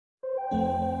September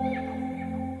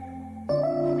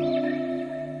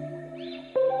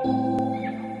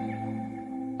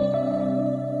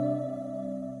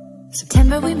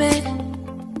we met,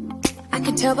 I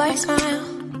could tell by your smile.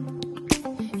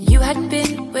 You hadn't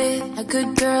been with a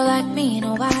good girl like me in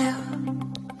a while.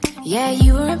 Yeah,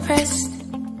 you were impressed,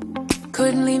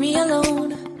 couldn't leave me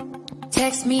alone.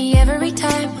 Text me every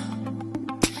time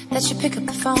that you pick up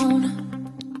the phone.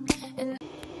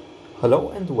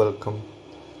 Hello and welcome.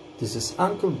 This is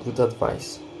Uncle Good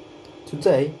Advice.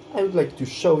 Today I would like to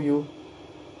show you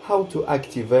how to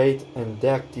activate and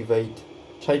deactivate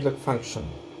child lock function.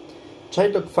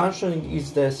 Child lock function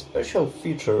is the special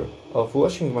feature of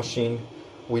washing machine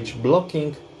which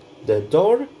blocking the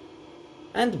door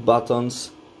and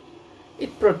buttons.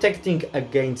 It protecting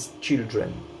against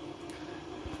children.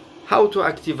 How to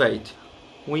activate?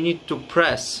 We need to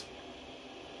press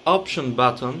option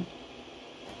button,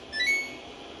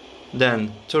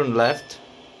 then turn left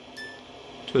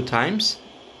 2 times,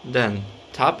 then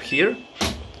tap here,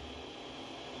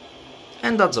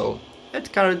 and that's all.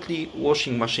 And currently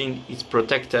washing machine is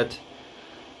protected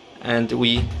and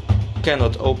we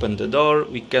cannot open the door,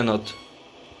 we cannot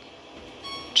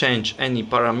change any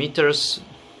parameters.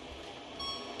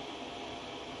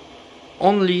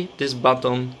 Only this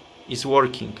button is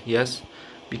working, yes,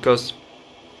 because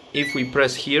if we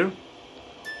press here,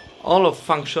 all of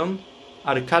function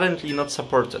are currently not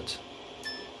supported.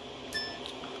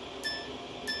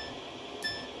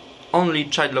 Only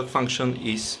child lock function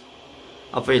is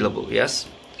available, yes.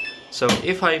 So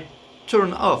if I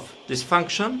turn off this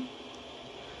function,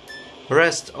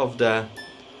 rest of the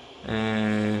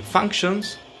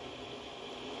functions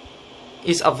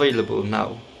is available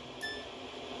now.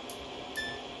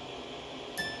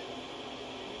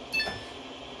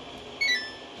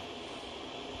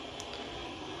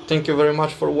 Thank you very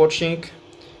much for watching.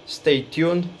 Stay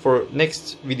tuned for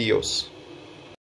next videos.